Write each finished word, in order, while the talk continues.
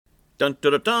Dun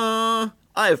dun dun dun!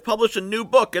 I have published a new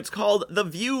book. It's called The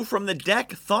View from the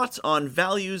Deck, Thoughts on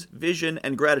Values, Vision,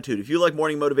 and Gratitude. If you like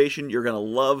morning motivation, you're going to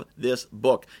love this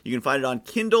book. You can find it on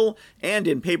Kindle and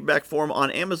in paperback form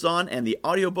on Amazon, and the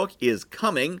audiobook is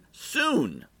coming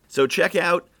soon. So check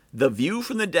out The View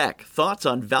from the Deck, Thoughts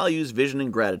on Values, Vision,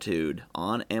 and Gratitude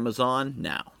on Amazon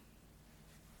now.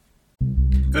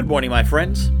 Good morning, my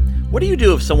friends. What do you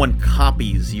do if someone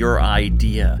copies your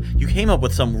idea? You came up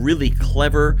with some really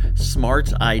clever,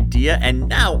 smart idea, and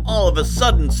now all of a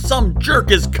sudden some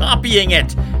jerk is copying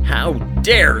it. How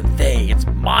dare they? It's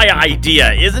my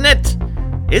idea, isn't it?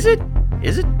 Is it?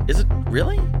 Is it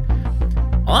really?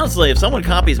 Honestly, if someone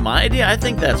copies my idea, I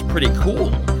think that's pretty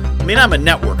cool. I mean, I'm a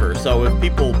networker, so if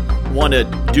people want to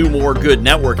do more good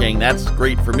networking, that's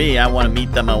great for me. I want to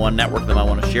meet them, I want to network them, I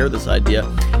want to share this idea.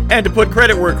 And to put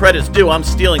credit where credit's due, I'm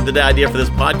stealing the idea for this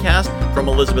podcast from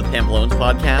Elizabeth Pampalone's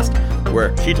podcast,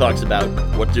 where she talks about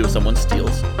what to do if someone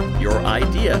steals your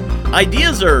idea.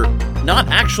 Ideas are not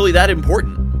actually that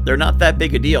important. They're not that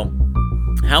big a deal.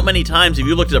 How many times have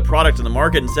you looked at a product in the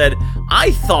market and said,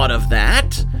 I thought of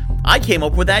that. I came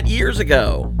up with that years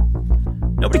ago.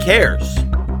 Nobody cares,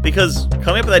 because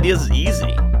coming up with ideas is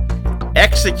easy.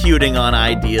 Executing on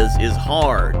ideas is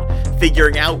hard.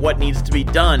 Figuring out what needs to be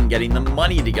done, getting the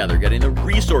money together, getting the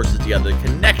resources together, the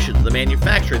connections, the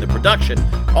manufacturing, the production,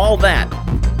 all that.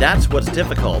 That's what's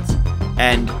difficult.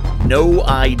 And no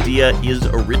idea is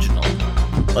original.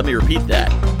 Let me repeat that.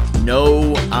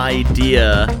 No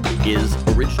idea is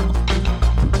original.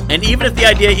 And even if the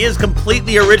idea is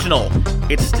completely original,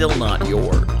 it's still not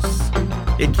yours.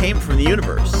 It came from the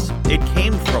universe. It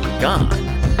came from God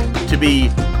to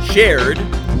be shared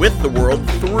with the world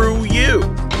through you.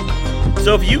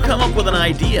 So if you come up with an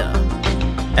idea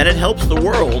and it helps the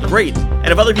world, great. And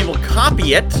if other people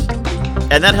copy it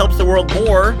and that helps the world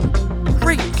more,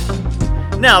 great.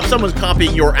 Now, if someone's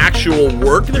copying your actual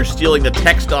work, they're stealing the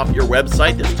text off your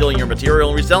website, they're stealing your material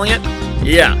and reselling it,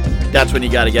 yeah, that's when you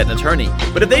got to get an attorney.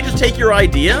 But if they just take your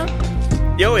idea,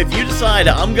 if you decide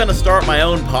I'm going to start my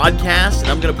own podcast and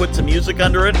I'm going to put some music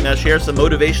under it and I'll share some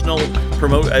motivational,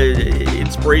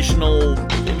 inspirational,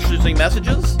 interesting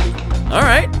messages, all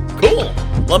right, cool.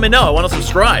 Let me know. I want to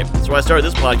subscribe. That's why I started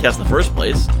this podcast in the first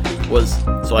place, was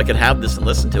so I could have this and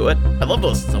listen to it. I'd love to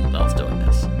listen to someone else doing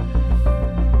this.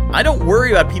 I don't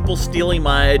worry about people stealing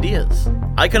my ideas.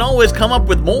 I can always come up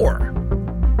with more.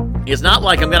 It's not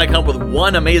like I'm going to come up with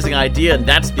one amazing idea and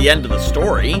that's the end of the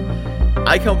story.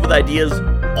 I come up with ideas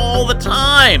all the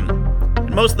time,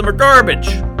 and most of them are garbage.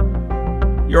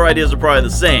 Your ideas are probably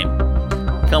the same.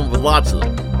 Come up with lots of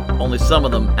them. Only some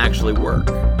of them actually work.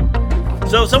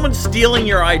 So if someone's stealing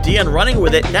your idea and running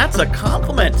with it, that's a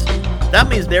compliment. That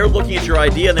means they're looking at your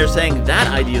idea and they're saying, that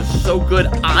idea is so good,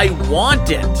 I want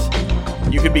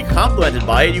it. You can be complimented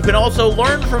by it. You can also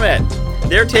learn from it.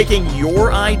 They're taking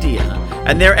your idea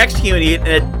and they're executing it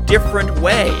in a different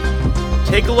way.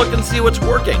 Take a look and see what's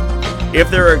working. If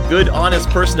they're a good, honest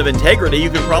person of integrity, you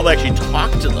can probably actually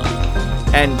talk to them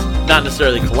and not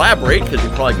necessarily collaborate because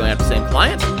you're probably going after the same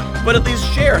clients, but at least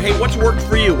share, hey, what's worked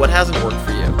for you? What hasn't worked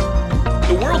for you?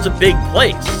 The world's a big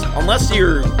place. Unless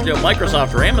you're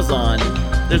Microsoft or Amazon,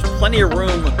 there's plenty of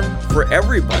room for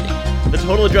everybody. The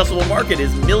total addressable market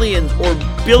is millions or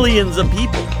billions of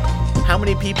people. How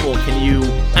many people can you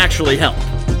actually help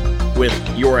with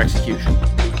your execution?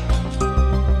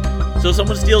 So if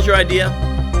someone steals your idea,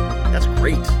 that's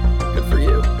great. Good for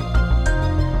you.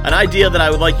 An idea that I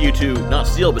would like you to not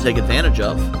steal but take advantage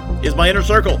of is my Inner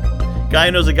Circle.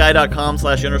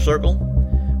 GuyWhoKnowsAGuy.com/Inner Circle,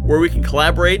 where we can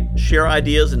collaborate, share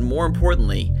ideas, and more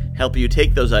importantly, help you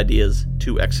take those ideas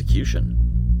to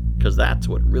execution. Because that's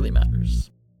what really matters.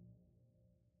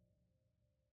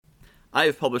 I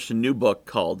have published a new book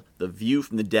called The View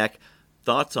from the Deck,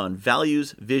 Thoughts on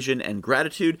Values, Vision, and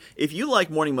Gratitude. If you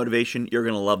like morning motivation, you're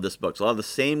going to love this book. So a lot of the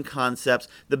same concepts.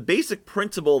 The basic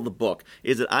principle of the book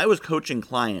is that I was coaching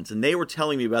clients, and they were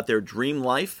telling me about their dream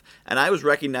life, and I was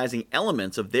recognizing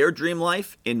elements of their dream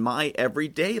life in my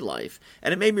everyday life.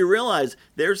 And it made me realize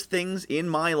there's things in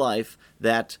my life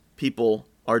that people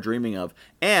are dreaming of.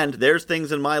 And there's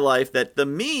things in my life that the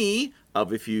me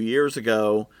of a few years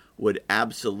ago would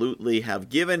absolutely have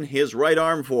given his right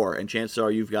arm for, and chances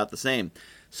are you've got the same.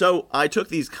 So I took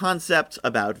these concepts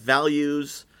about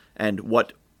values and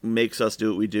what makes us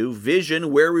do what we do,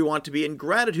 vision, where we want to be, and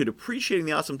gratitude, appreciating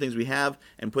the awesome things we have,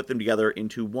 and put them together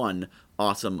into one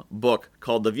awesome book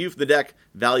called The View from the Deck,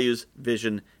 Values,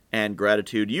 Vision, and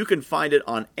Gratitude. You can find it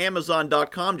on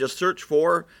Amazon.com. Just search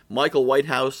for Michael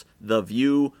Whitehouse, The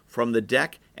View from the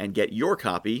Deck, and get your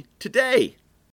copy today.